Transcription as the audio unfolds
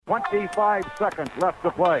25 seconds left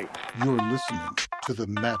to play. You're listening to the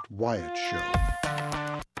Matt Wyatt Show.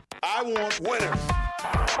 I want winners.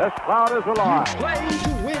 This crowd is alive. You play to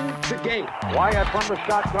win the game. Wyatt from the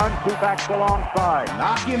shotgun, two backs alongside.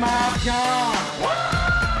 Knock him out, John.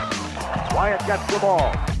 Wyatt gets the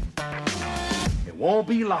ball. It won't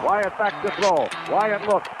be long. Wyatt back to throw. Wyatt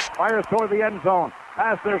looks, fires toward the end zone.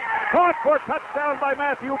 Passes, caught for touchdown by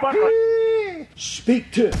Matthew Butler.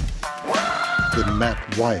 Speak to The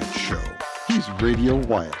Matt Wyatt Show. He's Radio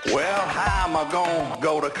Wyatt. Well, how am I going to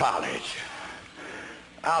go to college?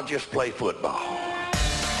 I'll just play football.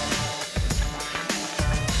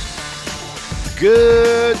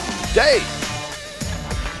 Good day.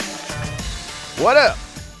 What up?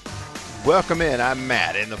 Welcome in. I'm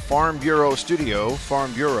Matt in the Farm Bureau studio.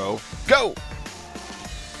 Farm Bureau, go!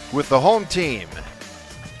 With the home team.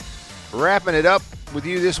 Wrapping it up with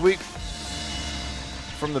you this week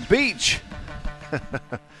from the beach.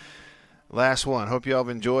 Last one. Hope you all have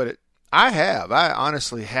enjoyed it. I have. I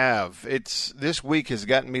honestly have. This week has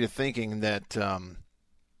gotten me to thinking that, a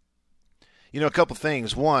couple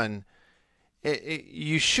things. One,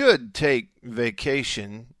 you should take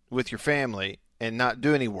vacation with your family and not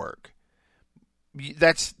do any work.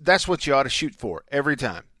 That's what you ought to shoot for every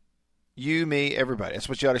time. You, me, everybody. That's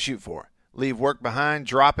what you ought to shoot for. Leave work behind,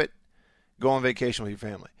 drop it, go on vacation with your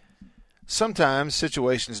family. Sometimes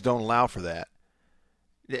situations don't allow for that.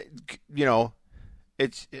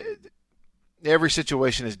 Every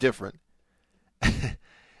situation is different.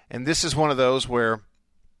 And this is one of those where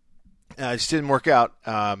it just didn't work out.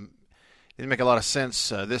 Didn't make a lot of sense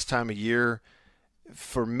this time of year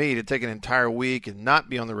for me to take an entire week and not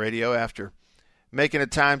be on the radio after making a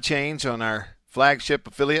time change on our flagship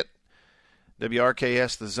affiliate,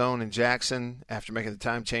 WRKS, The Zone in Jackson. After making the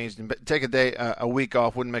time change, and take a week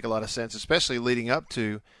off wouldn't make a lot of sense, especially leading up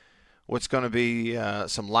to what's going to be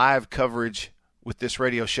some live coverage with this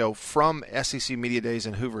radio show from SEC Media Days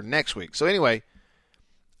in Hoover next week. So anyway,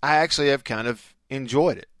 I actually have kind of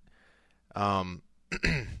enjoyed it.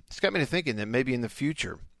 It's got me to thinking that maybe in the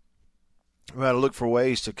future we ought to look for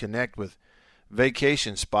ways to connect with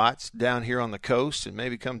vacation spots down here on the coast and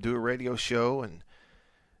maybe come do a radio show, and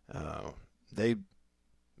they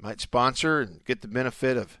might sponsor and get the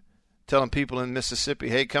benefit of telling people in Mississippi,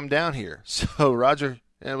 hey, come down here. So, Roger,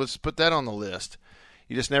 let's put that on the list.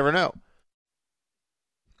 You just never know.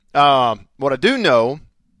 What I do know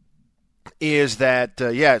is that,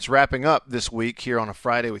 it's wrapping up this week here on a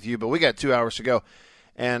Friday with you, but we got 2 hours to go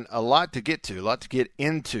and a lot to get to, a lot to get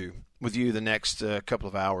into with you the next couple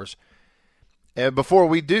of hours. Before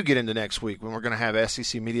we do get into next week, when we're going to have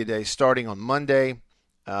SEC Media Day starting on Monday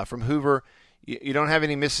from Hoover, you don't have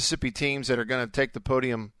any Mississippi teams that are going to take the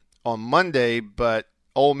podium on Monday, but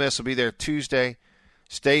Ole Miss will be there Tuesday.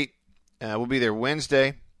 State will be there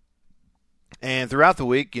Wednesday. And throughout the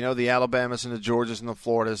week, the Alabamas and the Georgias and the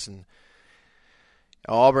Floridas and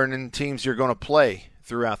Auburn and teams you're going to play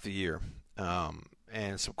throughout the year.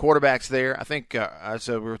 And some quarterbacks there. I think, as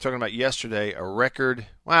we were talking about yesterday, a record,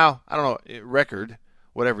 whatever.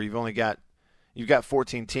 You've got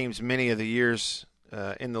 14 teams. Many of the years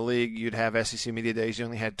in the league, you'd have SEC Media Days. You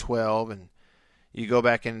only had 12. And you go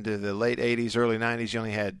back into the late 80s, early 90s, you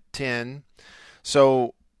only had 10.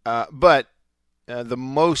 So, but the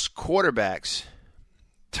most quarterbacks,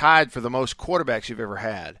 tied for the most quarterbacks you've ever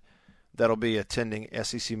had, that'll be attending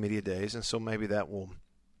SEC Media Days. And so maybe that will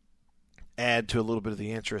add to a little bit of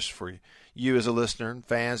the interest for you as a listener and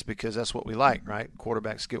fans, because that's what we like, right?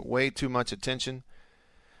 Quarterbacks get way too much attention,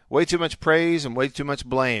 way too much praise, and way too much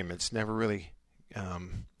blame. It's never really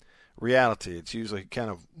reality. It's usually kind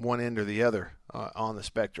of one end or the other on the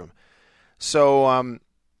spectrum. So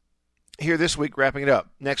here this week, wrapping it up.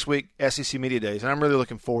 Next week, SEC Media Days, and I'm really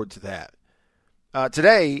looking forward to that.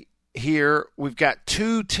 Today, here, we've got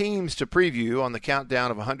 2 teams to preview on the countdown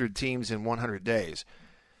of 100 teams in 100 days.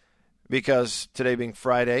 Because today being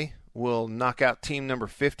Friday, we'll knock out team number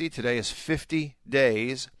 50. Today is 50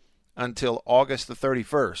 days until August the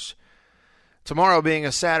 31st. Tomorrow being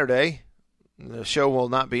a Saturday, the show will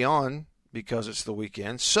not be on because it's the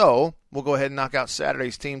weekend. So we'll go ahead and knock out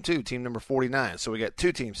Saturday's team 2, team number 49. So we got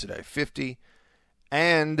 2 teams today, 50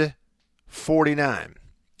 and 49.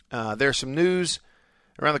 There's some news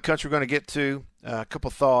around the country we're going to get to, a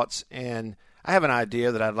couple thoughts, and I have an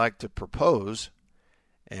idea that I'd like to propose.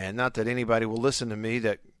 And not that anybody will listen to me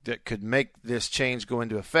that could make this change go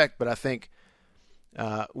into effect, but I think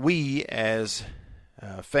we as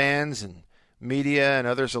fans and media and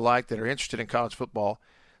others alike that are interested in college football,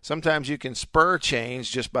 sometimes you can spur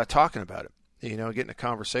change just by talking about it, getting a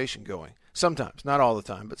conversation going. Sometimes, not all the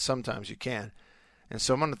time, but sometimes you can. And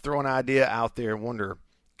so I'm going to throw an idea out there and wonder,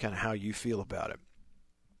 kind of how you feel about it.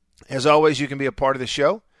 As always, you can be a part of the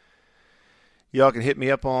show. Y'all can hit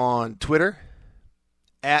me up on Twitter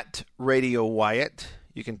at Radio Wyatt.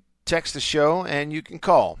 You can text the show, and you can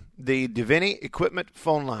call the Davini Equipment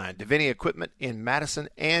phone line. Davini Equipment in Madison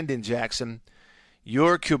and in Jackson.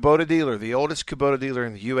 Your Kubota dealer, the oldest Kubota dealer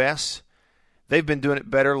in the U.S. They've been doing it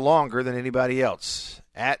better longer than anybody else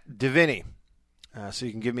at Davini. So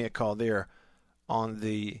you can give me a call there on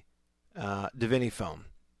the Davini phone.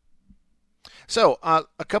 So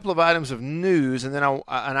a couple of items of news, and then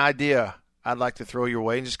an idea I'd like to throw your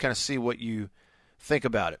way and just kind of see what you think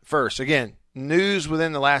about it. First, again, news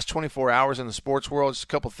within the last 24 hours in the sports world, just a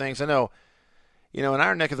couple things. I know, in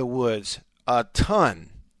our neck of the woods, a ton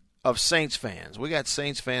of Saints fans. We got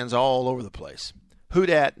Saints fans all over the place. Who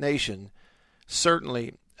Dat Nation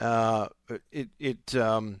certainly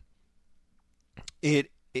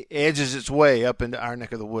it edges its way up into our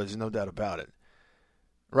neck of the woods, no doubt about it.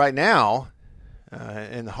 Right now,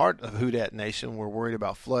 in the heart of Who Dat Nation, we're worried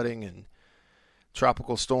about flooding and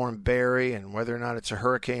Tropical Storm Barry and whether or not it's a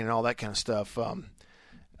hurricane and all that kind of stuff. So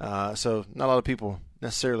not a lot of people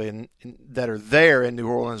necessarily that are there in New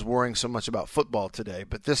Orleans worrying so much about football today.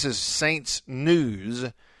 But this is Saints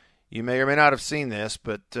news. You may or may not have seen this,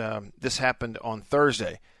 but this happened on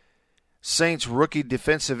Thursday. Saints rookie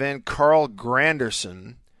defensive end Carl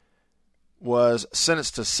Granderson was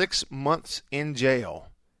sentenced to 6 months in jail.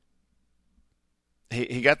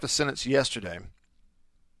 He got the sentence yesterday.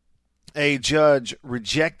 A judge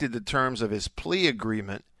rejected the terms of his plea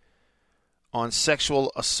agreement on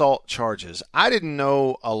sexual assault charges. I didn't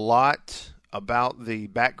know a lot about the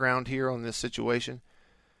background here on this situation,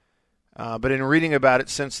 but in reading about it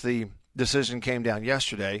since the decision came down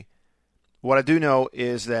yesterday, what I do know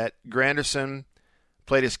is that Granderson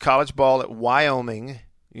played his college ball at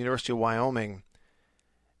University of Wyoming,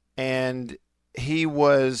 and he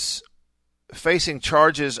was facing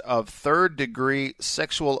charges of third-degree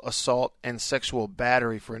sexual assault and sexual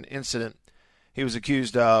battery for an incident he was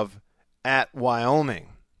accused of at Wyoming.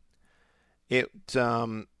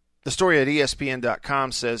 The story at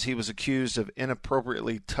ESPN.com says he was accused of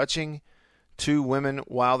inappropriately touching two women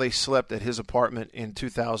while they slept at his apartment in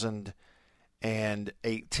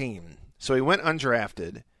 2018. So he went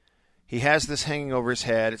undrafted. He has this hanging over his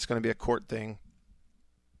head. It's going to be a court thing,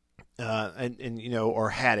 or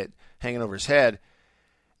had it hanging over his head.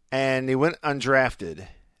 And he went undrafted.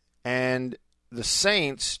 And the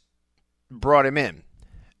Saints brought him in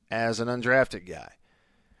as an undrafted guy.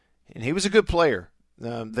 And he was a good player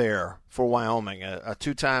there for Wyoming, a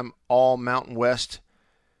two-time All-Mountain West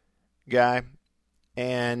guy.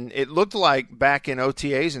 And it looked like back in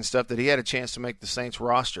OTAs and stuff that he had a chance to make the Saints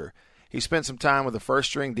roster. He spent some time with the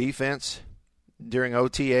first-string defense during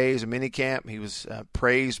OTAs and minicamp. He was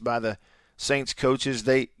praised by the Saints coaches.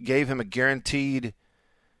 They gave him a guaranteed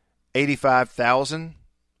 $85,000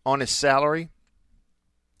 on his salary.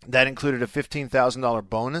 That included a $15,000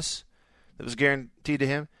 bonus that was guaranteed to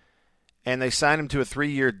him. And they signed him to a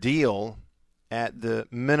 3-year deal at the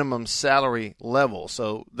minimum salary level.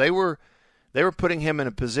 So they were putting him in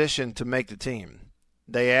a position to make the team.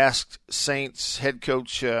 They asked Saints head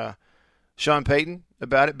coach Sean Payton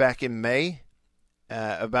about it back in May,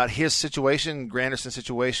 about his situation, Granderson's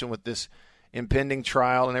situation with this impending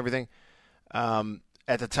trial and everything.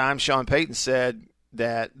 At the time, Sean Payton said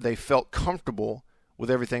that they felt comfortable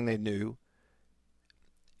with everything they knew.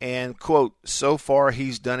 And, quote, so far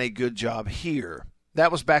he's done a good job here.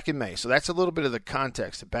 That was back in May. So that's a little bit of the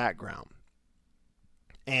context, the background.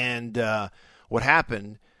 And what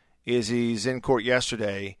happened is he's in court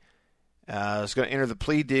yesterday. He's going to enter the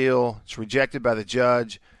plea deal. It's rejected by the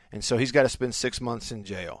judge. And so he's got to spend 6 months in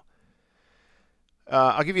jail.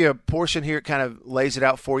 I'll give you a portion here. It kind of lays it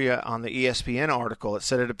out for you on the ESPN article. It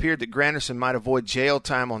said it appeared that Granderson might avoid jail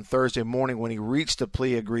time on Thursday morning when he reached a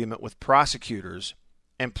plea agreement with prosecutors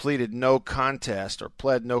and pled no contest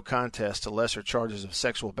to lesser charges of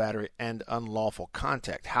sexual battery and unlawful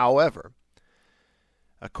contact. However,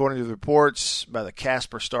 according to the reports by the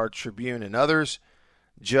Casper Star-Tribune and others,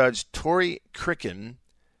 Judge Tori Cricken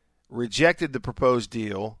rejected the proposed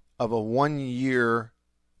deal of 1 year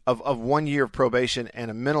of probation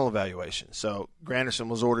and a mental evaluation. So Granderson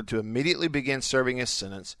was ordered to immediately begin serving his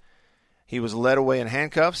sentence. He was led away in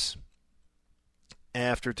handcuffs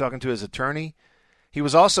after talking to his attorney. He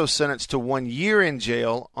was also sentenced to 1 year in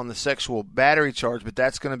jail on the sexual battery charge, but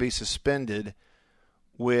that's going to be suspended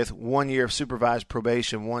with 1 year of supervised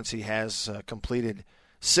probation once he has completed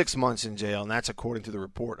 6 months in jail, and that's according to the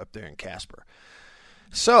report up there in Casper.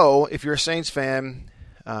 So if you're a Saints fan,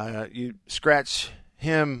 you scratch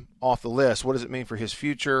him off the list. What does it mean for his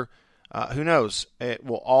future? Who knows? It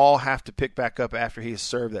will all have to pick back up after he has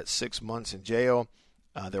served that 6 months in jail.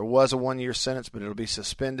 There was a 1-year sentence, but it'll be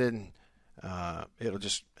suspended. It'll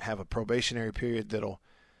just have a probationary period that'll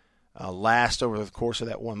last over the course of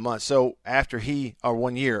that 1 month. So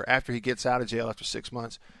 1 year, after he gets out of jail after 6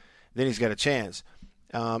 months, then he's got a chance.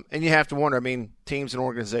 And you have to wonder, teams and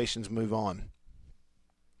organizations move on.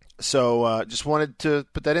 So just wanted to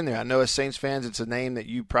put that in there. I know as Saints fans, it's a name that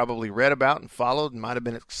you probably read about and followed and might have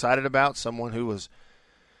been excited about, someone who was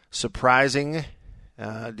surprising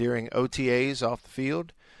during OTAs off the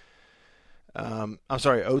field.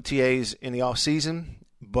 OTAs in the offseason,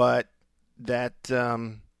 but that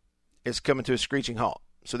is coming to a screeching halt.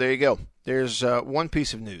 So there you go. There's one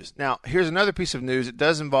piece of news. Now, here's another piece of news. It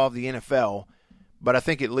does involve the NFL, but I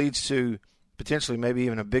think it leads to potentially maybe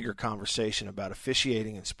even a bigger conversation about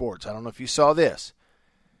officiating in sports. I don't know if you saw this.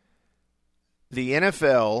 The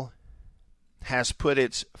NFL has put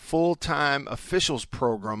its full-time officials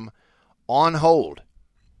program on hold.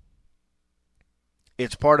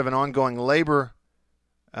 It's part of an ongoing labor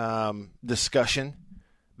discussion,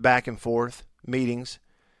 back and forth, meetings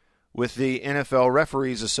with the NFL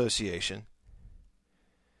Referees Association.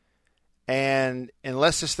 And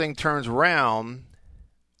unless this thing turns around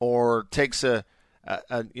or takes a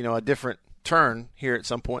different turn here at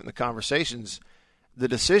some point in the conversations, the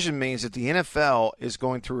decision means that the NFL is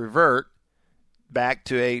going to revert back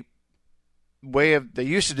to a way of they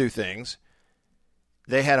used to do things.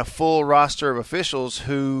 They had a full roster of officials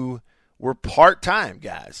who were part-time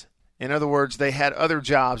guys. In other words, they had other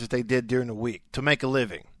jobs that they did during the week to make a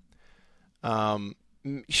living.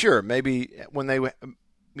 Sure, maybe when they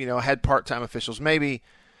had part-time officials, maybe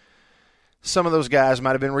some of those guys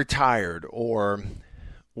might have been retired or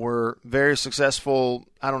were very successful,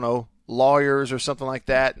 lawyers or something like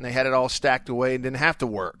that, and they had it all stacked away and didn't have to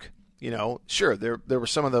work. Sure, there were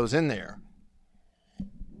some of those in there.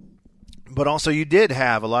 But also you did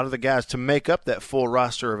have a lot of the guys to make up that full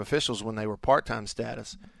roster of officials when they were part-time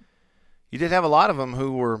status. You did have a lot of them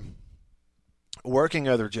who were working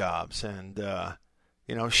other jobs and,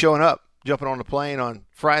 showing up, jumping on the plane on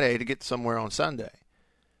Friday to get somewhere on Sunday.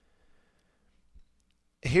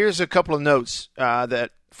 Here's a couple of notes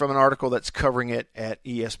that from an article that's covering it at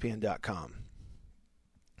ESPN.com.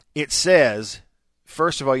 It says,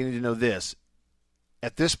 first of all, you need to know this.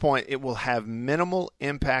 At this point, it will have minimal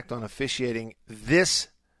impact on officiating this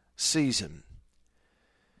season.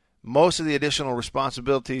 Most of the additional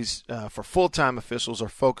responsibilities for full-time officials are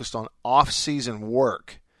focused on off-season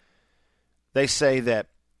work. They say that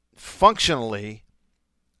functionally,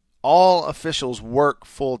 all officials work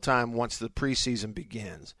full-time once the preseason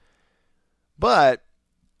begins. But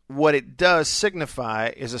what it does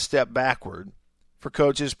signify is a step backward for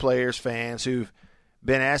coaches, players, fans who've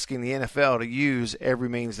been asking the NFL to use every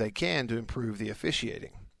means they can to improve the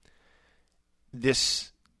officiating.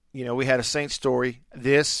 This, we had a Saints story.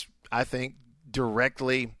 This, I think,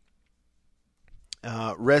 directly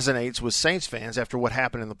resonates with Saints fans after what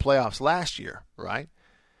happened in the playoffs last year, right?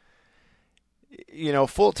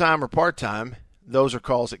 Full-time or part-time, those are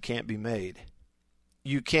calls that can't be made.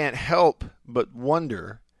 You can't help but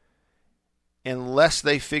wonder, unless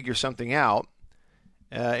they figure something out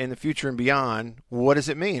in the future and beyond, what does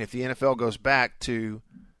it mean if the NFL goes back to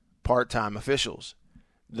part-time officials,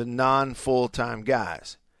 the non-full-time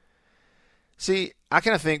guys? See, I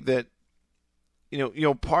kind of think that,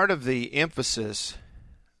 part of the emphasis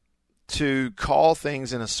to call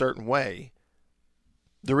things in a certain way,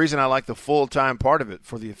 the reason I like the full-time part of it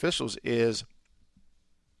for the officials is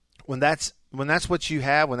when that's what you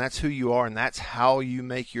have, when that's who you are, and that's how you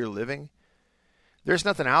make your living, there's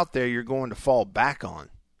nothing out there you're going to fall back on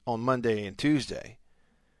Monday and Tuesday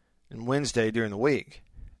and Wednesday during the week,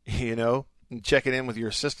 and checking in with your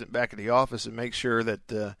assistant back at the office and make sure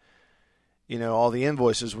that, all the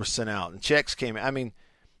invoices were sent out and checks came in.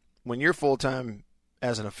 When you're full-time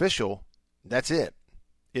as an official, that's it.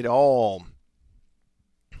 It all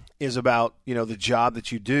is about, the job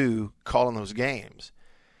that you do calling those games.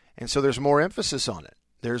 And so there's more emphasis on it.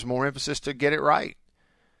 There's more emphasis to get it right.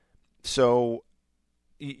 So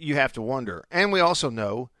you have to wonder. And we also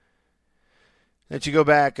know that you go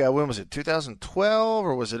back, when was it, 2012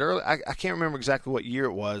 or was it early? I can't remember exactly what year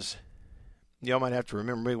it was. Y'all might have to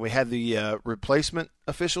remember me. We had the replacement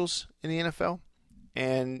officials in the NFL.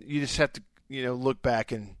 And you just have to, look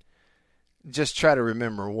back and just try to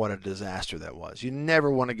remember what a disaster that was. You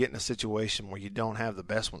never want to get in a situation where you don't have the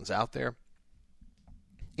best ones out there.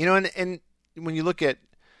 And when you look at,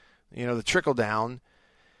 the trickle down,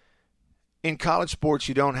 in college sports,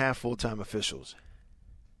 you don't have full-time officials.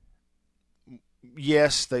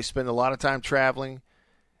 Yes, they spend a lot of time traveling.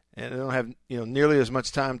 and they don't have nearly as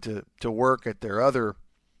much time to work at their other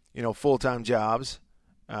full-time jobs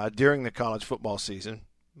during the college football season.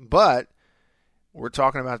 But we're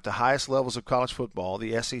talking about the highest levels of college football,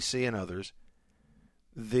 the SEC and others.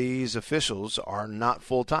 These officials are not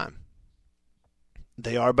full-time.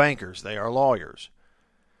 They are bankers. They are lawyers.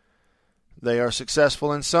 They are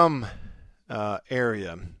successful in some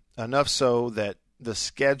area, enough so that the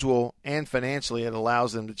schedule and financially it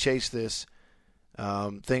allows them to chase this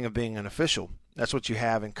thing of being an official. That's what you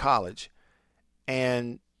have in college.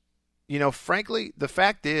 And, frankly, the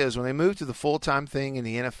fact is when they moved to the full-time thing in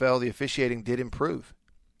the NFL, the officiating did improve.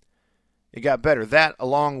 It got better. That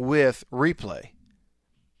along with replay.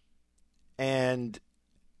 And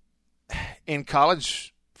in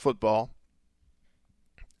college football,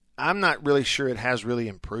 I'm not really sure it has really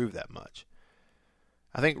improved that much.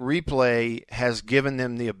 I think replay has given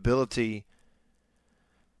them the ability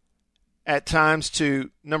at times to,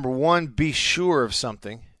 number one, be sure of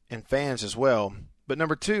something, and fans as well, but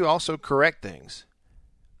number two, also correct things.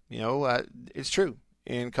 It's true.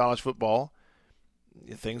 In college football,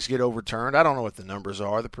 things get overturned. I don't know what the numbers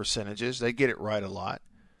are, the percentages. They get it right a lot.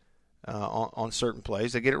 On certain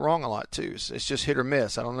plays. They get it wrong a lot, too. It's just hit or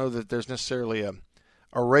miss. I don't know that there's necessarily a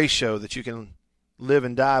ratio that you can live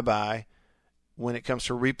and die by when it comes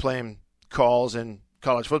to replaying calls in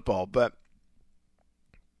college football. But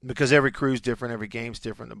because every crew's different, every game's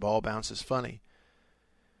different, the ball bounces funny.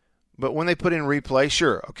 But when they put in replay,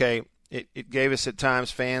 sure, okay, it gave us at times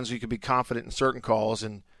fans you could be confident in certain calls,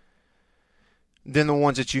 and then the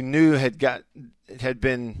ones that you knew had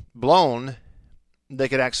been blown, they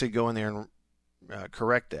could actually go in there and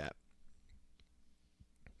correct that.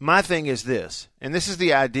 My thing is this, and this is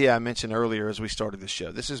the idea I mentioned earlier as we started the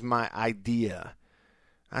show. This is my idea.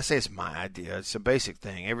 I say it's my idea. It's a basic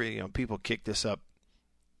thing. People kick this up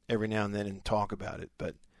every now and then and talk about it.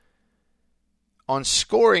 But on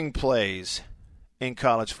scoring plays in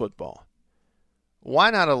college football, why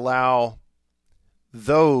not allow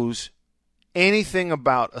anything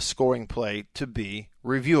about a scoring play to be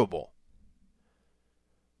reviewable?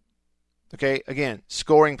 Okay, again,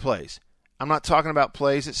 scoring plays. I'm not talking about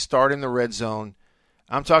plays that start in the red zone.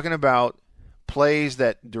 I'm talking about plays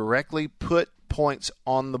that directly put points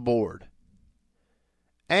on the board.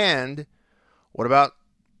 And what about,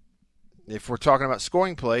 if we're talking about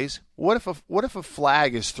scoring plays, what if a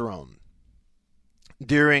flag is thrown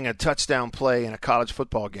during a touchdown play in a college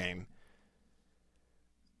football game?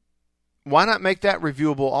 Why not make that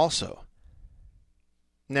reviewable also?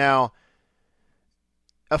 Now,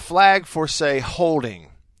 a flag for, say, holding,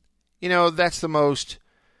 that's the most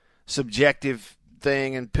subjective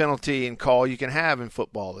thing and penalty and call you can have in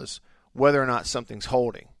football is whether or not something's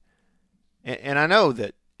holding. And I know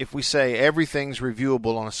that if we say everything's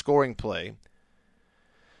reviewable on a scoring play,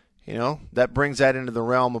 that brings that into the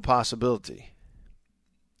realm of possibility.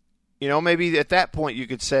 Maybe at that point you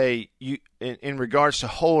could say, in regards to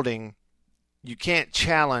holding, you can't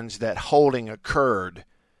challenge that holding occurred.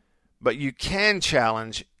 But you can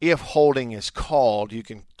challenge if holding is called. You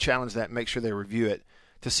can challenge that and make sure they review it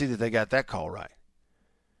to see that they got that call right.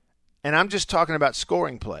 And I'm just talking about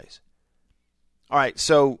scoring plays. All right,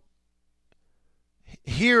 so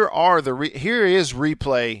here is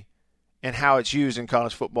replay and how it's used in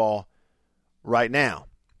college football right now.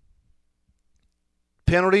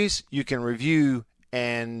 Penalties, you can review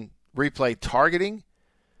and replay targeting,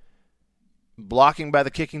 blocking by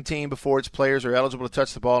the kicking team before its players are eligible to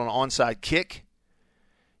touch the ball on an onside kick.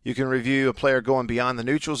 You can review a player going beyond the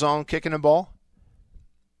neutral zone kicking the ball.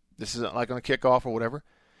 This isn't like on a kickoff or whatever.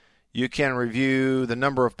 You can review the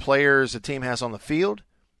number of players the team has on the field.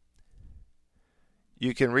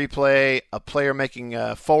 You can replay a player making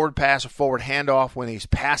a forward pass or forward handoff when he's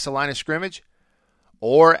past the line of scrimmage,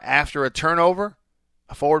 or after a turnover,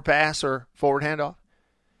 a forward pass or forward handoff.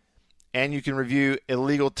 And you can review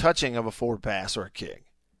illegal touching of a forward pass or a kick.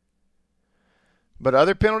 But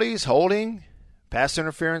other penalties, holding, pass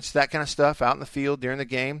interference, that kind of stuff out in the field during the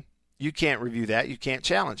game, you can't review that. You can't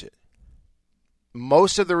challenge it.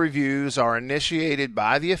 Most of the reviews are initiated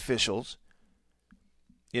by the officials.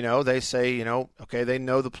 They say, okay, they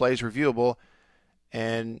know the play's reviewable,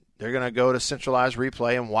 and they're going to go to centralized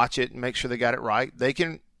replay and watch it and make sure they got it right.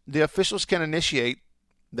 The officials can initiate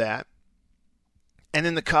that. And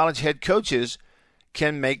then the college head coaches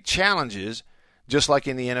can make challenges just like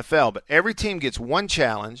in the NFL. But every team gets one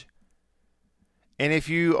challenge, and if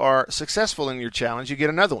you are successful in your challenge, you get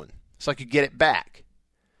another one. It's like you get it back.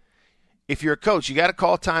 If you're a coach, you got to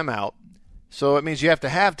call timeout. So it means you have to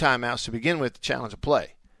have timeouts to begin with to challenge a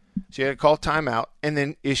play. So you got to call timeout and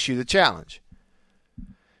then issue the challenge.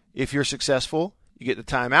 If you're successful, You get the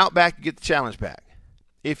timeout back, you get the challenge back.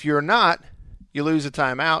 If you're not, you lose a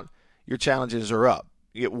timeout, your challenges are up.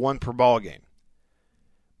 You get one per ball game.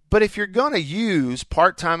 But if you're going to use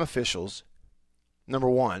part-time officials, number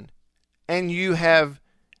one, and you have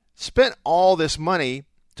spent all this money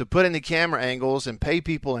to put in the camera angles and pay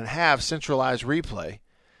people and have centralized replay,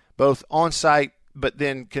 both on-site but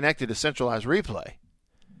then connected to centralized replay,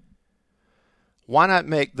 why not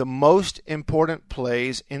make the most important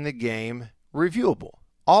plays in the game reviewable?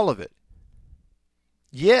 All of it.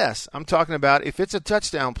 Yes, I'm talking about if it's a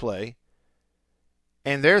touchdown play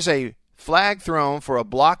and there's a flag thrown for a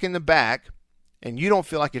block in the back and you don't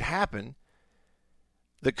feel like it happened,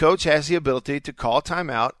 the coach has the ability to call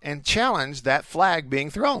timeout and challenge that flag being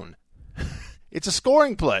thrown. It's a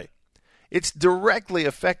scoring play. It's directly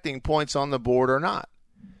affecting points on the board or not.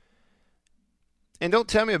 And don't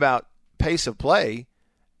tell me about pace of play.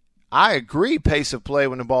 I agree pace of play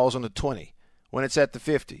when the ball's on the 20, when it's at the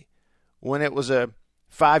 50, when it was a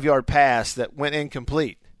 5-yard pass that went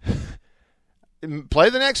incomplete. Play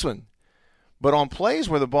the next one. But on plays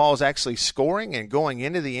where the ball is actually scoring and going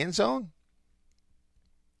into the end zone,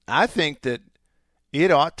 I think that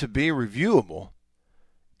it ought to be reviewable,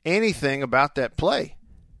 anything about that play.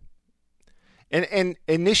 And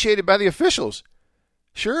initiated by the officials.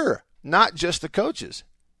 Sure, not just the coaches.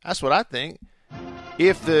 That's what I think.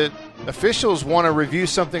 If the officials want to review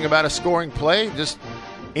something about a scoring play, just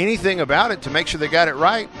anything about it to make sure they got it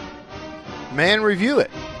right, man, review it.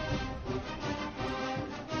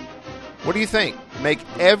 What do you think? Make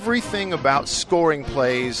everything about scoring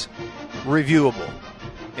plays reviewable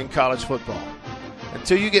in college football.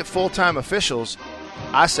 Until you get full-time officials,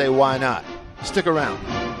 I say why not? Stick around.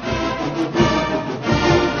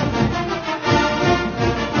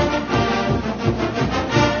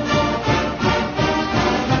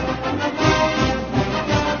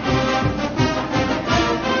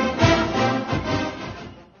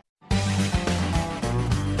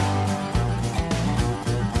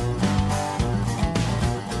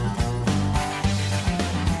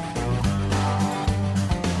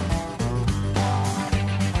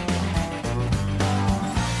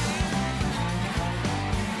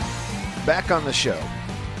 Back on the show.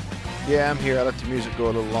 Yeah, I'm here. I let the music go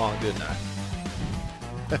a little long, didn't I?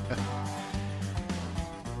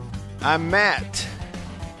 I'm Matt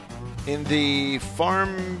in the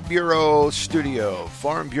Farm Bureau studio.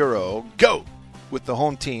 Farm Bureau, go with the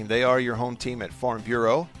home team. They are your home team at Farm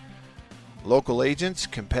Bureau. Local agents,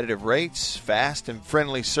 competitive rates, fast and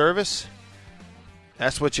friendly service.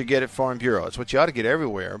 That's what you get at Farm Bureau. It's what you ought to get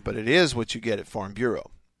everywhere, but it is what you get at Farm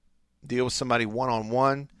Bureau. Deal with somebody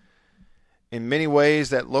one-on-one. In many ways,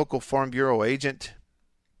 that local Farm Bureau agent,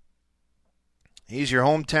 he's your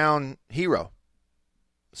hometown hero.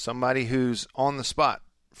 Somebody who's on the spot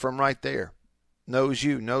from right there. Knows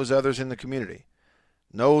you, knows others in the community.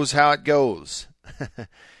 Knows how it goes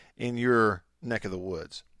in your neck of the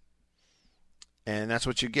woods. And that's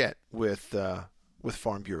what you get with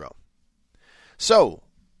Farm Bureau. So,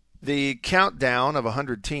 the countdown of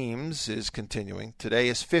 100 teams is continuing. Today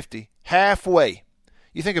is 50. Halfway.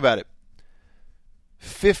 You think about it.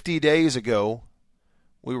 50 days ago,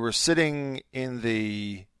 we were sitting in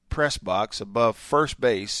the press box above first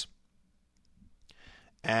base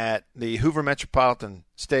at the Hoover Metropolitan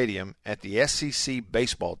Stadium at the SEC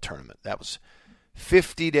baseball tournament. That was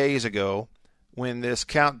 50 days ago when this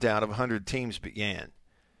countdown of 100 teams began.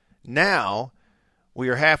 Now, we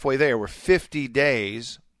are halfway there. We're 50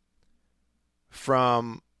 days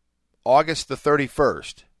from August the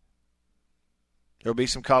 31st. There'll be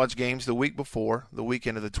some college games the week before, the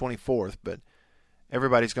weekend of the 24th, but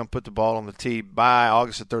everybody's going to put the ball on the tee by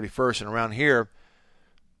August the 31st. And around here,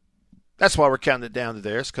 that's why we're counting it down to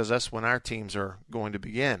theirs, because that's when our teams are going to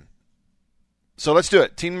begin. So let's do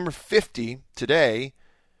it. Team number 50 today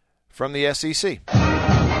from the SEC.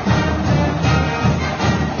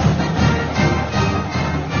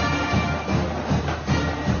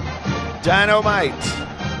 Dynamite.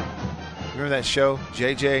 Remember that show,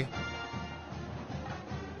 JJ?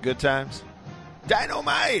 Good Times?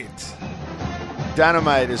 Dynamite!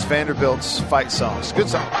 Dynamite is Vanderbilt's fight songs. Good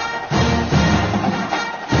song.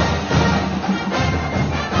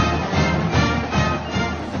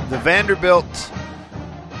 The Vanderbilt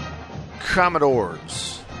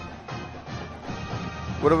Commodores.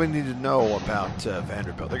 What do we need to know about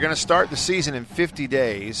Vanderbilt? They're going to start the season in 50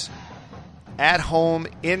 days at home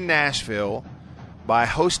in Nashville by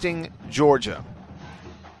hosting Georgia.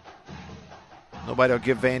 Nobody will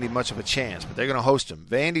give Vandy much of a chance, but they're going to host him.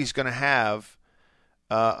 Vandy's going to have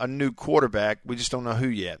a new quarterback. We just don't know who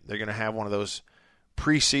yet. They're going to have one of those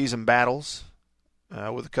preseason battles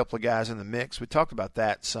with a couple of guys in the mix. We talked about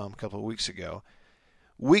that some a couple of weeks ago.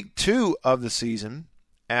 Week 2 of the season,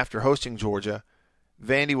 after hosting Georgia,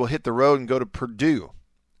 Vandy will hit the road and go to Purdue.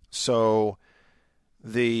 So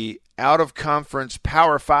the out-of-conference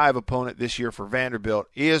Power 5 opponent this year for Vanderbilt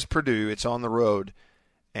is Purdue. It's on the road,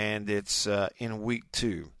 and it's in Week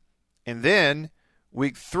 2. And then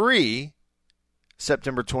Week 3,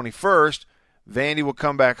 September 21st, Vandy will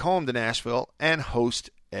come back home to Nashville and host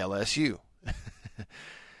LSU.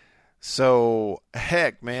 So,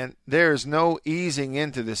 heck, man, there's no easing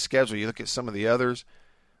into this schedule. You look at some of the others,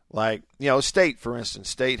 like, State, for instance.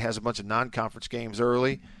 State has a bunch of non-conference games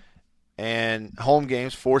early and home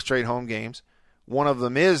games, 4 straight home games. One of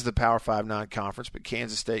them is the Power 5 non-conference, but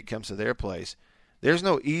Kansas State comes to their place. There's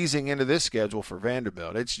no easing into this schedule for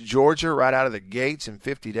Vanderbilt. It's Georgia right out of the gates in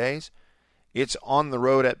 50 days. It's on the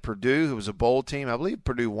road at Purdue, who was a bowl team. I believe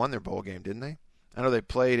Purdue won their bowl game, didn't they? I know they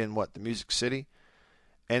played in, the Music City.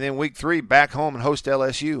 And then Week 3, back home and host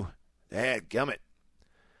LSU. Dadgummit.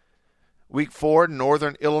 Week 4,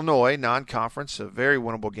 Northern Illinois, non-conference, a very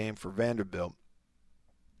winnable game for Vanderbilt.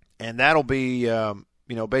 And that'll be,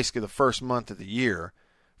 basically the first month of the year,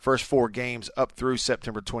 first 4 games up through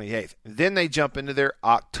September 28th. And then they jump into their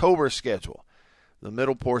October schedule, the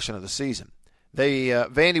middle portion of the season.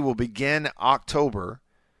 Vandy will begin October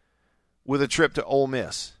with a trip to Ole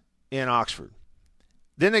Miss in Oxford.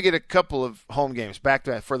 Then they get a couple of home games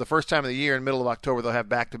back-to-back. For the first time of the year in the middle of October, they'll have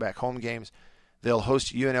back-to-back home games. They'll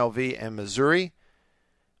host UNLV and Missouri.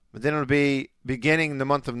 But then it'll be beginning the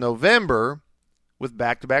month of November with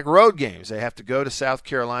back-to-back road games. They have to go to South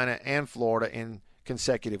Carolina and Florida in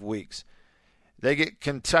consecutive weeks. They get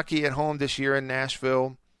Kentucky at home this year in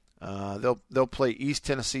Nashville. They'll play East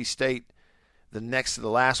Tennessee State the next to the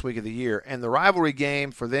last week of the year. And the rivalry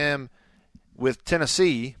game for them with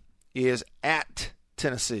Tennessee is at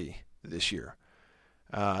Tennessee this year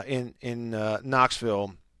in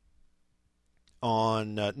Knoxville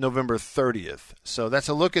on November 30th. So that's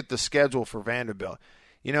a look at the schedule for Vanderbilt.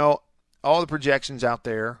 All the projections out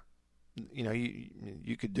there,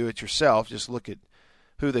 you could do it yourself. Just look at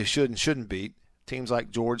who they should and shouldn't beat. Teams like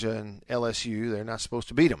Georgia and LSU, they're not supposed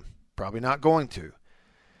to beat them. Probably not going to.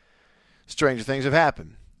 Stranger things have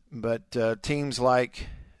happened. But teams like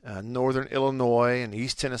Northern Illinois and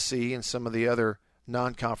East Tennessee and some of the other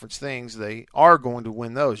non-conference things, they are going to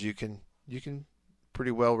win those. You can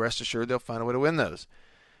pretty well rest assured they'll find a way to win those.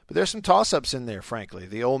 But there's some toss-ups in there, frankly.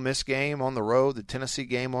 The Ole Miss game on the road, the Tennessee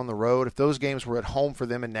game on the road. If those games were at home for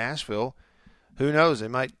them in Nashville, who knows? They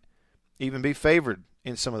might even be favored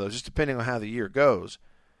in some of those, just depending on how the year goes.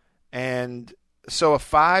 And so a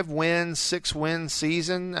 5-win, 6-win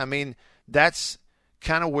season, that's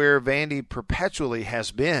kind of where Vandy perpetually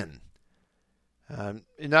has been.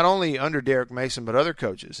 Not only under Derek Mason, but other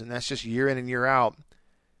coaches. And that's just year in and year out.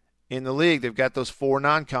 In the league, they've got those 4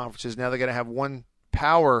 non-conferences. Now they're going to have 1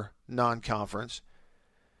 power non-conference.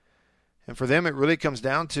 And for them, it really comes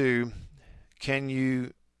down to, can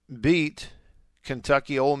you beat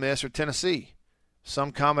Kentucky, Ole Miss, or Tennessee?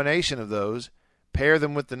 Some combination of those. Pair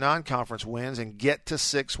them with the non-conference wins and get to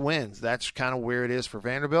 6 wins. That's kind of where it is for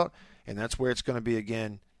Vanderbilt, and that's where it's going to be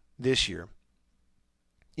again this year.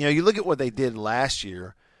 You look at what they did last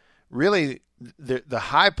year. Really, the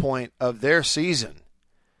high point of their season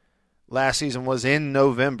last season was in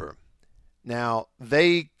November. Now,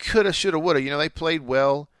 they coulda, shoulda, woulda. They played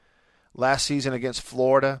well last season against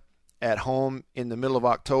Florida at home in the middle of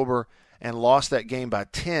October and lost that game by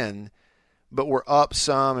 10, but were up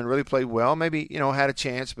some and really played well. Maybe, had a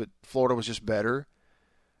chance, but Florida was just better.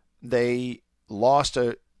 They lost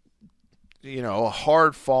a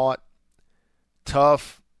hard-fought,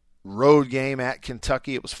 tough road game at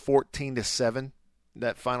Kentucky. It was 14-7,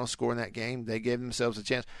 that final score in that game. They gave themselves a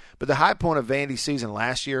chance. But the high point of Vandy's season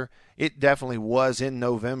last year, it definitely was in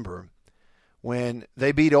November when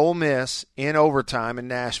they beat Ole Miss in overtime in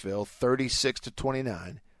Nashville,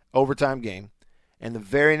 36-29, overtime game. And the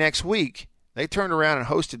very next week, they turned around and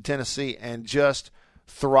hosted Tennessee and just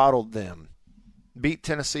throttled them. Beat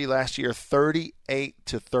Tennessee last year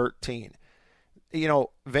 38-13.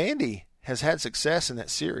 Vandy has had success in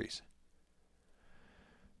that series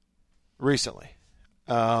recently.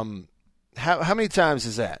 How many times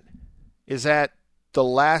is that? Is that the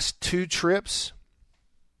last 2 trips?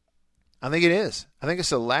 I think it is. I think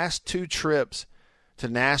it's the last 2 trips to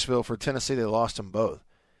Nashville for Tennessee. They lost them both.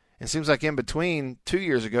 It seems like in between, 2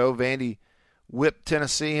 years ago, Vandy whipped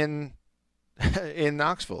Tennessee in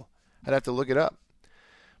Knoxville. I'd have to look it up.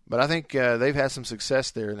 But I think they've had some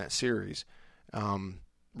success there in that series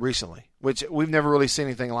recently, which we've never really seen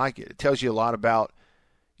anything like it. It tells you a lot about,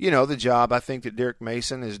 the job I think that Derek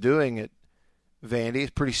Mason is doing Vandy. It's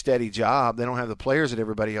a pretty steady job. They don't have the players that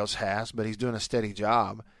everybody else has, but he's doing a steady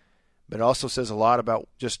job. But it also says a lot about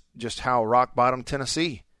just how rock bottom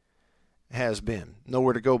Tennessee has been.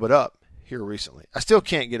 Nowhere to go but up here recently. I still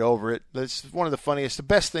can't get over it. It's one of the funniest, the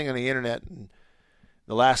best thing on the internet in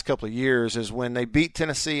the last couple of years is when they beat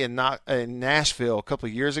Tennessee in Nashville a couple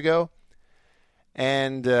of years ago,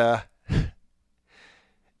 and the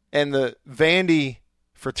Vandy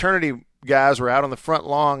fraternity guys were out on the front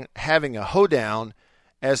lawn having a hoedown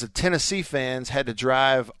as the Tennessee fans had to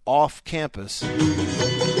drive off campus.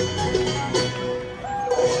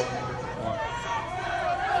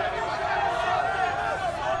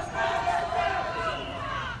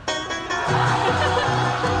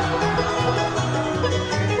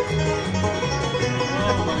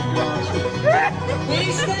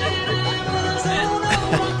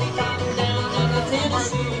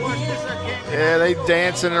 Yeah, they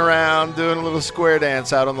dancing around, doing a little square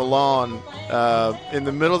dance out on the lawn in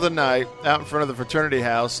the middle of the night, out in front of the fraternity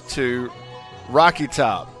house to Rocky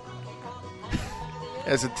Top,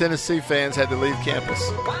 as the Tennessee fans had to leave campus.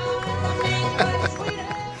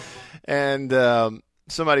 And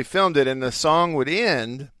somebody filmed it, and the song would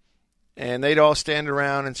end, and they'd all stand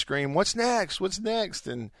around and scream, "What's next? What's next?"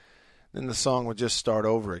 And then the song would just start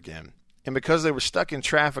over again. And because they were stuck in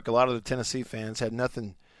traffic, a lot of the Tennessee fans had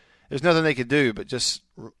nothing. There's nothing they could do but just,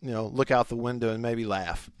 look out the window and maybe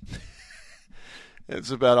laugh.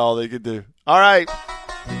 That's about all they could do. All right.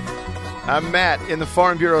 I'm Matt in the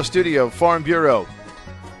Farm Bureau studio. Farm Bureau.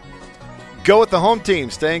 Go with the home team.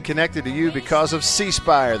 Staying connected to you because of C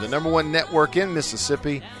Spire, the #1 network in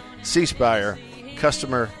Mississippi. C Spire,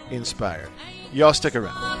 customer inspired. Y'all stick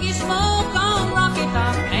around.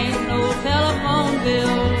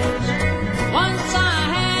 Once I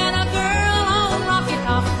had a girl on Rocky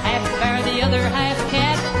Top, half bear, the other half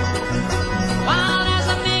cat. Wild as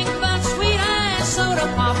a mink, but sweet as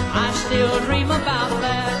soda pop, I still dream about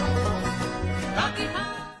that. Rocky Top.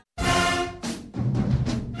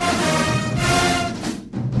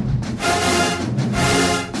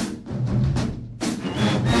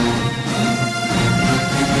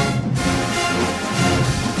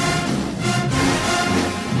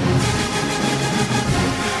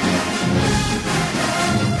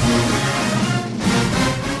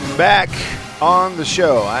 Back on the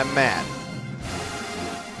show, I'm Matt.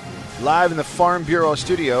 Live in the Farm Bureau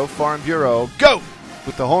studio. Farm Bureau, go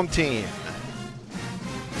with the home team.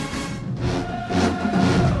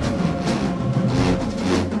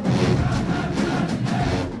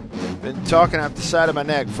 Been talking out the side of my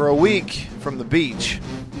neck for a week from the beach.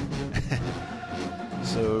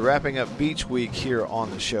 So wrapping up beach week here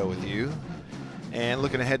on the show with you. And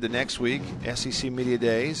looking ahead to next week, SEC Media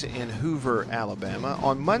Days in Hoover, Alabama.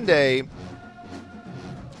 On Monday,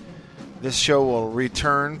 this show will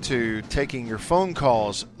return to taking your phone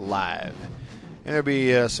calls live. And there'll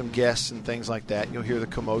be some guests and things like that. You'll hear the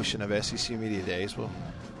commotion of SEC Media Days. We'll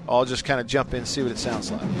all just kind of jump in and see what it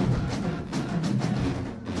sounds like.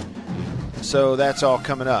 So that's all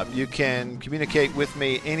coming up. You can communicate with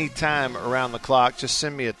me anytime around the clock. Just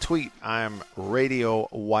send me a tweet. I'm Radio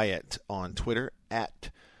Wyatt on Twitter, at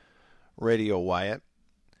Radio Wyatt.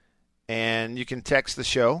 And you can text the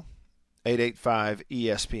show,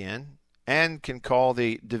 885-ESPN, and can call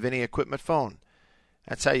the Davini Equipment phone.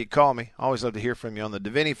 That's how you call me. Always love to hear from you on the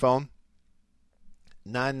Davini phone,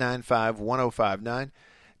 995-1059.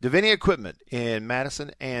 Davini Equipment in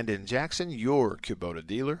Madison and in Jackson, your Kubota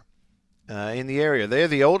dealer. In the area. They're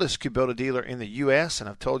the oldest Kubota dealer in the U.S., and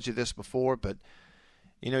I've told you this before, but,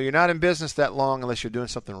 you're not in business that long unless you're doing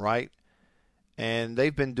something right, and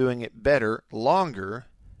they've been doing it better, longer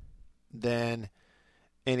than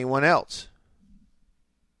anyone else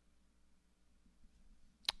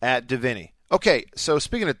at Davini. Okay, so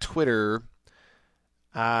speaking of Twitter,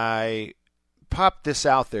 I popped this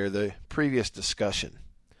out there, the previous discussion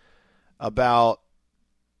about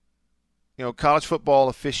college football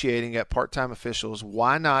officiating at part-time officials.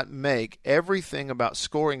 Why not make everything about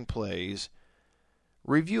scoring plays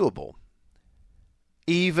reviewable?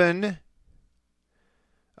 Even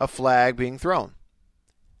a flag being thrown.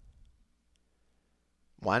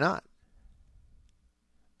 Why not?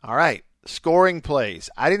 All right, scoring plays.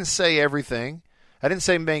 I didn't say everything. I didn't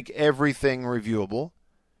say make everything reviewable.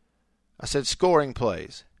 I said scoring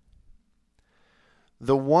plays.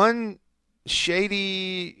 The one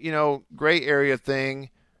shady, gray area thing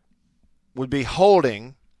would be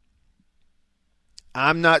holding.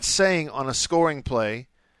 I'm not saying on a scoring play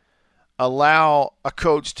allow a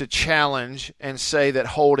coach to challenge and say that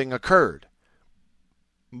holding occurred.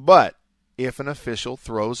 But if an official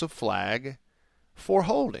throws a flag for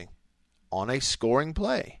holding on a scoring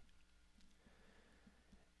play,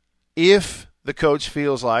 if the coach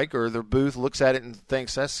feels like, or the booth looks at it and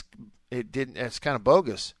thinks that's kind of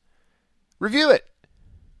bogus, review it.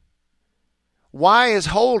 Why is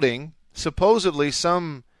holding supposedly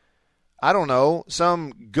some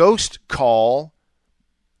ghost call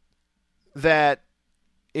that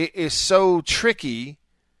is so tricky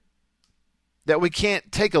that we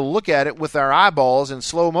can't take a look at it with our eyeballs in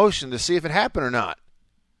slow motion to see if it happened or not?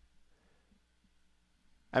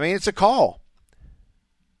 I mean, it's a call.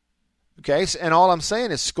 Okay, and all I'm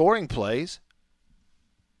saying is scoring plays.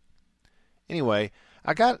 Anyway,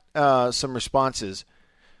 I got some responses.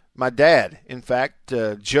 My dad, in fact,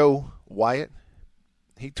 Joe Wyatt,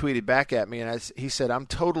 he tweeted back at me, and he said, "I'm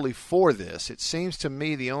totally for this. It seems to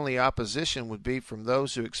me the only opposition would be from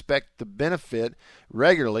those who expect the benefit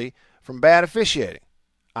regularly from bad officiating.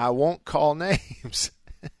 I won't call names."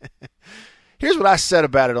 Here's what I said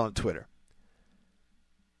about it on Twitter.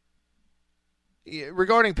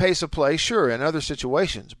 Regarding pace of play, sure, in other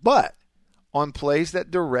situations, but on plays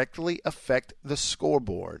that directly affect the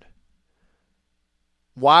scoreboard.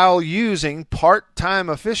 While using part-time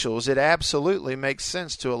officials, it absolutely makes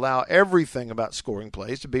sense to allow everything about scoring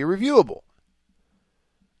plays to be reviewable,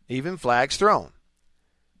 even flags thrown.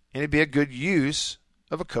 And it'd be a good use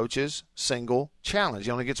of a coach's single challenge.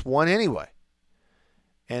 He only gets one anyway.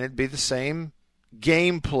 And it'd be the same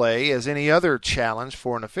gameplay as any other challenge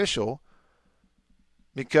for an official.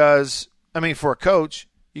 Because, for a coach,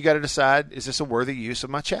 you got to decide, is this a worthy use of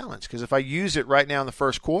my challenge? Because if I use it right now in the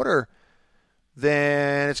first quarter,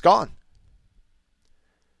 then it's gone.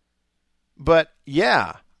 But,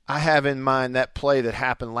 yeah, I have in mind that play that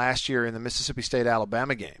happened last year in the Mississippi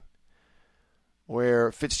State-Alabama game,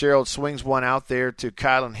 where Fitzgerald swings one out there to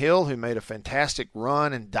Kylan Hill, who made a fantastic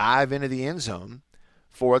run and dive into the end zone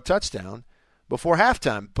for a touchdown before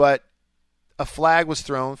halftime. But a flag was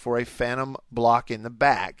thrown for a phantom block in the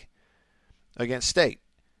back against State.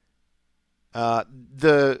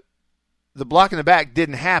 The block in the back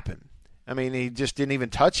didn't happen. He just didn't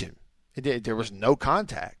even touch him. There was no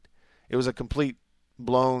contact. It was a complete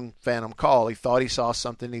blown phantom call. He thought he saw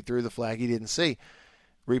something. He threw the flag he didn't see.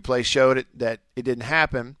 Replay showed it that it didn't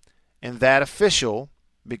happen. And that official,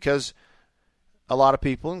 because a lot of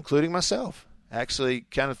people, including myself, actually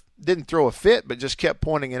kind of didn't throw a fit, but just kept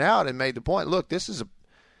pointing it out and made the point, look, this is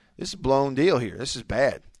a blown deal here. This is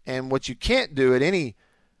bad. And what you can't do at any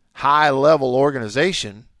high-level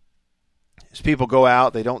organization is people go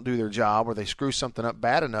out, they don't do their job, or they screw something up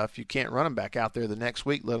bad enough, you can't run them back out there the next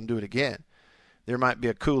week, let them do it again. There might be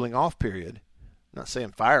a cooling-off period. I'm not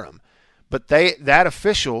saying fire them. But that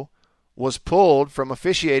official was pulled from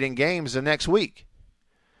officiating games the next week.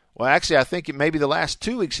 Well, actually, I think it may be the last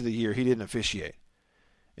 2 weeks of the year he didn't officiate.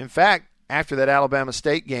 In fact, after that Alabama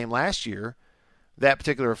State game last year, that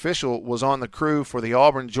particular official was on the crew for the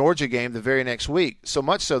Auburn-Georgia game the very next week, so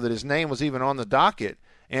much so that his name was even on the docket,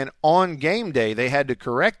 and on game day they had to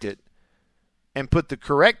correct it and put the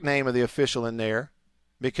correct name of the official in there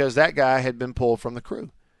because that guy had been pulled from the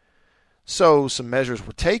crew. So some measures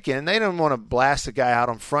were taken, and they didn't want to blast the guy out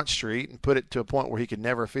on Front Street and put it to a point where he could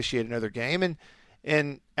never officiate another game.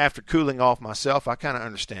 And after cooling off myself, I kind of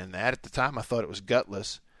understand that. At the time, I thought it was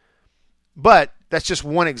gutless. But that's just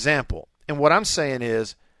one example. And what I'm saying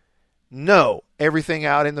is, no, everything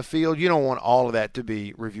out in the field, you don't want all of that to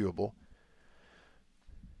be reviewable.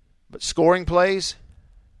 But scoring plays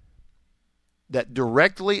that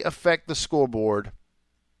directly affect the scoreboard,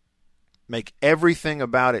 make everything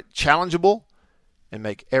about it challengeable, and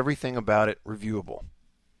make everything about it reviewable.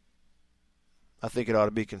 I think it ought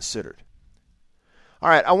to be considered. All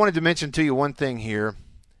right, I wanted to mention to you one thing here,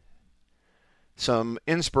 some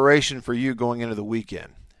inspiration for you going into the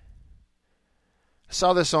weekend. I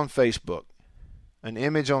saw this on Facebook, an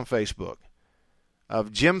image on Facebook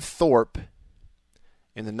of Jim Thorpe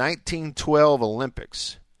in the 1912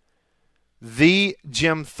 Olympics. The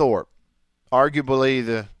Jim Thorpe,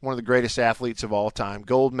 arguably one of the greatest athletes of all time,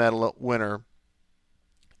 gold medal winner,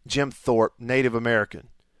 Jim Thorpe, Native American.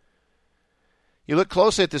 You look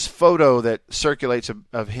closely at this photo that circulates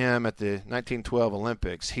of him at the 1912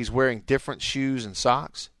 Olympics. He's wearing different shoes and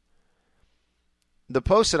socks. The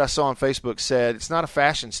post that I saw on Facebook said it's not a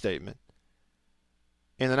fashion statement.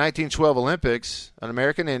 In the 1912 Olympics, an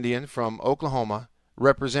American Indian from Oklahoma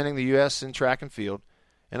representing the U.S. in track and field,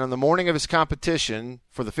 and on the morning of his competition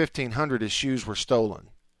for the 1500, his shoes were stolen.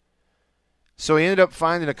 So he ended up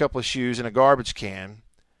finding a couple of shoes in a garbage can,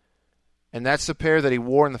 and that's the pair that he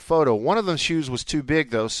wore in the photo. One of those shoes was too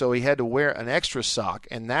big, though, so he had to wear an extra sock,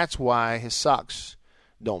 and that's why his socks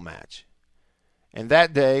don't match. And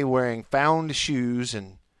that day, wearing found shoes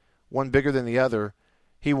and one bigger than the other,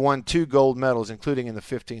 he won 2 gold medals, including in the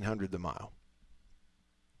 1500 the mile.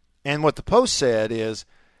 And what the Post said is,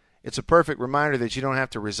 it's a perfect reminder that you don't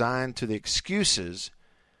have to resign to the excuses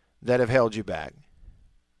that have held you back.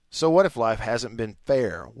 So what if life hasn't been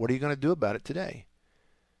fair? What are you going to do about it today?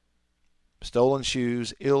 Stolen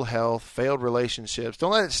shoes, ill health, failed relationships.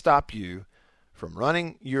 Don't let it stop you from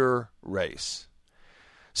running your race.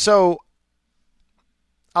 So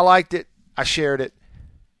I liked it. I shared it.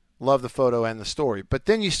 Love the photo and the story. But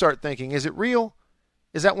then you start thinking, is it real?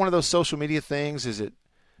 Is that one of those social media things? Did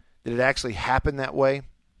it actually happen that way?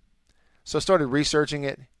 So I started researching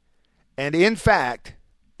it. And in fact,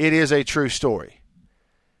 it is a true story.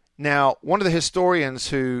 Now, one of the historians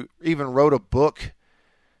who even wrote a book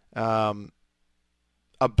about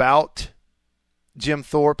Jim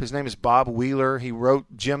Thorpe, his name is Bob Wheeler. He wrote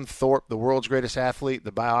Jim Thorpe, the World's Greatest Athlete,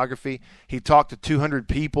 the biography. He talked to 200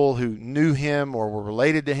 people who knew him or were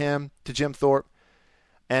related to him, to Jim Thorpe.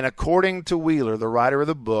 And according to Wheeler, the writer of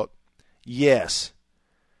the book, yes,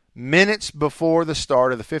 minutes before the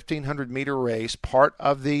start of the 1,500-meter race, part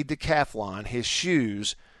of the decathlon, his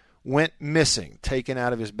shoes went missing, taken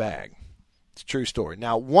out of his bag. It's a true story.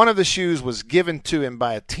 Now, one of the shoes was given to him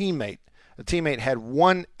by a teammate. A teammate had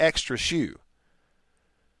one extra shoe.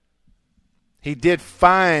 He did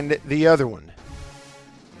find the other one.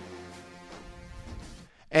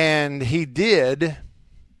 And he did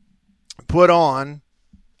put on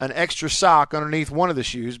an extra sock underneath one of the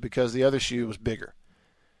shoes because the other shoe was bigger.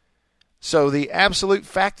 So the absolute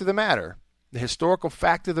fact of the matter, the historical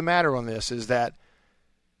fact of the matter on this is that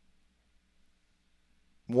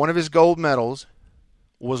one of his gold medals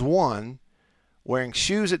was won wearing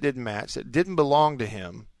shoes that didn't match, that didn't belong to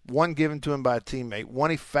him, one given to him by a teammate,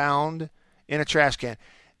 one he found in a trash can.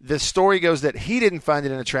 The story goes that he didn't find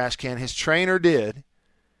it in a trash can. His trainer did,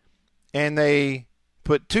 and they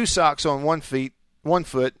put 2 socks on one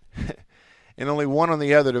foot and only one on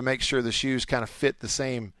the other to make sure the shoes kind of fit the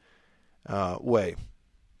same way.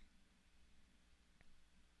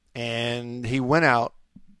 And he went out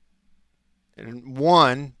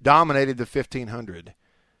and dominated the 1,500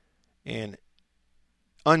 in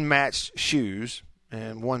unmatched shoes,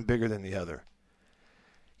 and one bigger than the other.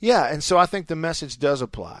 Yeah, and so I think the message does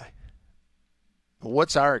apply.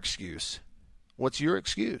 What's our excuse? What's your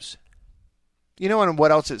excuse? You know, and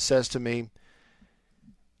what else it says to me?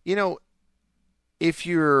 You know, if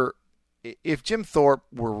Jim Thorpe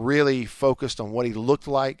were really focused on what he looked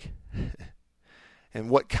like and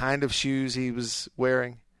what kind of shoes he was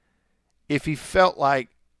wearing, if he felt like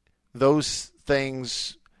those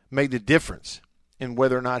things made the difference in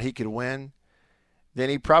whether or not he could win, then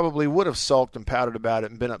he probably would have sulked and pouted about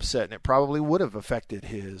it and been upset, and it probably would have affected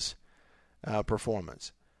his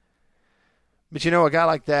performance. But you know, a guy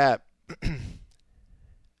like that,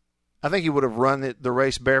 I think he would have run the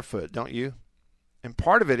race barefoot, don't you? And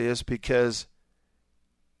part of it is because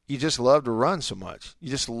you just love to run so much. You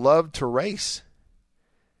just love to race.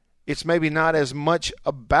 It's maybe not as much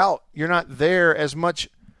about, you're not there as much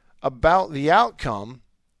about the outcome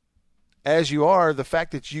as you are the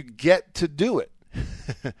fact that you get to do it.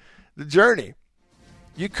 The journey.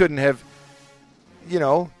 You couldn't have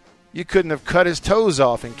cut his toes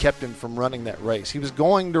off and kept him from running that race. He was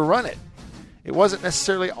going to run it. It wasn't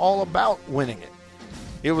necessarily all about winning it.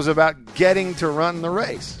 It was about getting to run the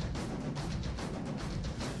race.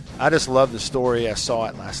 I just love the story. I saw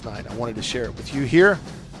it last night. I wanted to share it with you here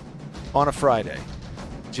on a Friday.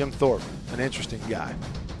 Jim Thorpe, an interesting guy.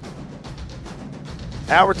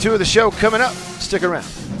 Hour 2 of the show coming up. Stick around.